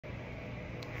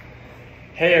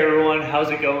Hey everyone, how's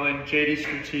it going? JD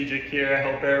Strategic here. I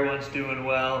hope everyone's doing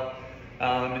well.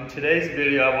 In today's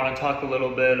video, I want to talk a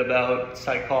little bit about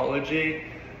psychology.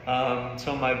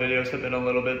 Some of my videos have been a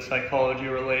little bit psychology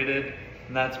related,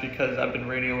 and that's because I've been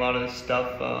reading a lot of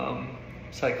stuff,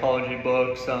 psychology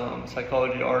books,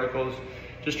 psychology articles,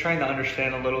 just trying to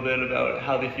understand a little bit about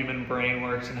how the human brain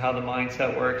works and how the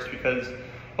mindset works, because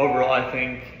overall I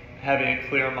think having a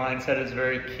clear mindset is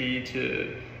very key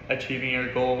to achieving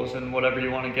your goals and whatever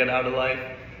you want to get out of life,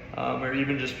 or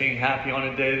even just being happy on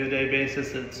a day-to-day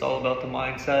basis. It's all about the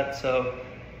mindset. So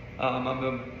I'm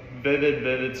a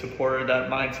vivid supporter that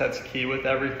mindset's key with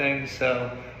everything.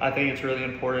 So I think it's really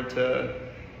important to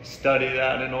study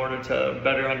that in order to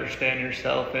better understand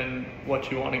yourself and what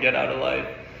you want to get out of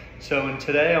life. So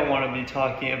today I want to be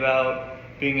talking about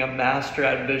being a master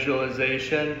at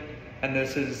visualization. And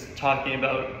this is talking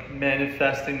about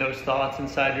manifesting those thoughts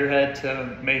inside your head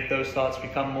to make those thoughts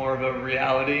become more of a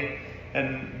reality.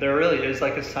 And there really is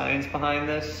like a science behind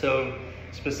this. So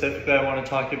specifically, I want to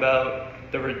talk about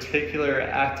the reticular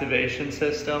activation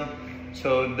system.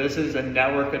 So this is a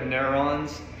network of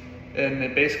neurons, and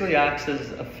it basically acts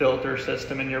as a filter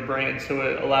system in your brain. So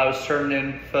it allows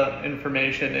certain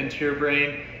information into your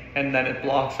brain, and then it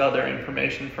blocks other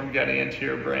information from getting into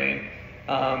your brain.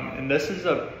 And this is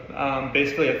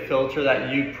basically a filter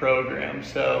that you program.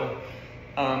 So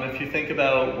if you think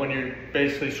about when you're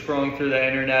basically scrolling through the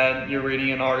internet, you're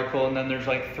reading an article, and then there's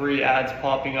like 3 ads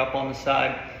popping up on the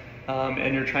side,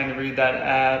 and you're trying to read that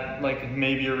ad. Like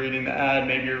maybe you're reading the ad,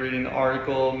 maybe you're reading the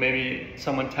article, maybe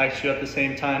someone texts you at the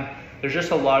same time. There's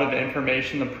just a lot of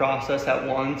information to process at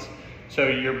once. So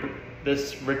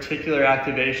this reticular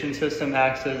activation system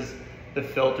acts as the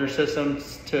filter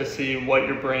systems to see what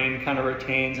your brain kind of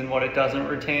retains and what it doesn't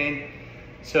retain.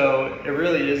 So it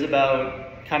really is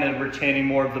about kind of retaining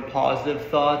more of the positive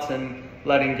thoughts and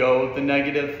letting go of the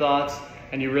negative thoughts.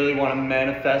 And you really want to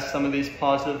manifest some of these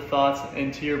positive thoughts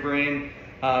into your brain.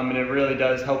 And it really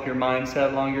does help your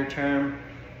mindset longer term.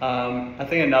 I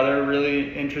think another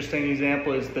really interesting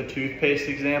example is the toothpaste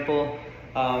example.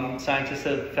 Scientists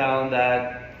have found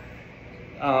that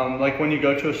like when you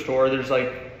go to a store, there's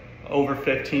like over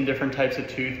 15 different types of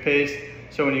toothpaste.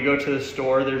 So when you go to the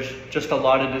store, there's just a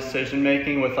lot of decision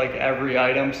making with like every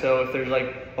item. So if there's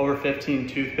like over 15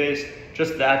 toothpaste,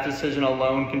 just that decision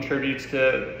alone contributes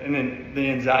to the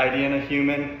anxiety in a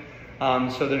human.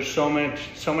 So there's so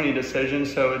many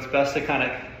decisions. So it's best to kind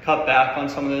of cut back on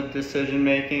some of the decision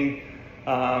making.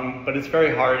 But it's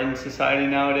very hard in society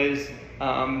nowadays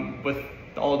with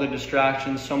all the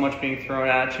distractions, so much being thrown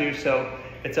at you. So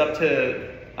it's up to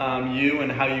you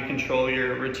and how you control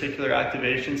your reticular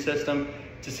activation system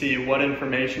to see what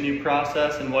information you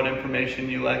process and what information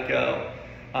you let go.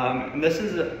 And this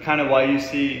is kind of why you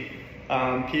see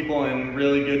people in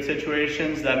really good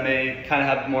situations that may kind of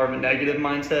have more of a negative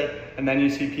mindset, and then you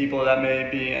see people that may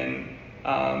be in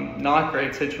not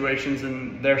great situations,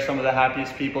 and they're some of the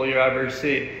happiest people you ever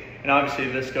see. And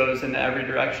obviously this goes in every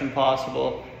direction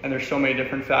possible, and there's so many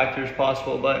different factors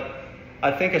possible, but I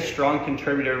think a strong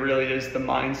contributor really is the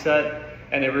mindset,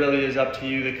 and it really is up to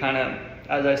you to kind of,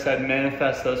 as I said,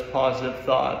 manifest those positive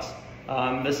thoughts.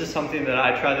 This is something that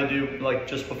I try to do like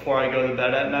just before I go to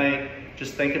bed at night.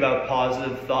 Just think about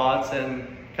positive thoughts and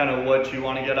kind of what you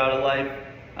want to get out of life.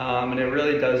 And it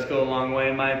really does go a long way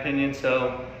in my opinion.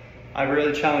 So I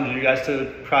really challenge you guys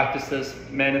to practice this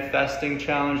manifesting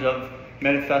challenge of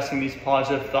manifesting these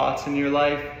positive thoughts in your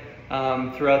life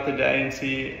throughout the day, and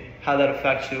see how that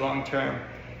affects you long term.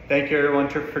 Thank you everyone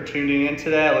for tuning in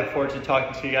today. I look forward to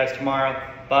talking to you guys tomorrow.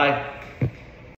 Bye.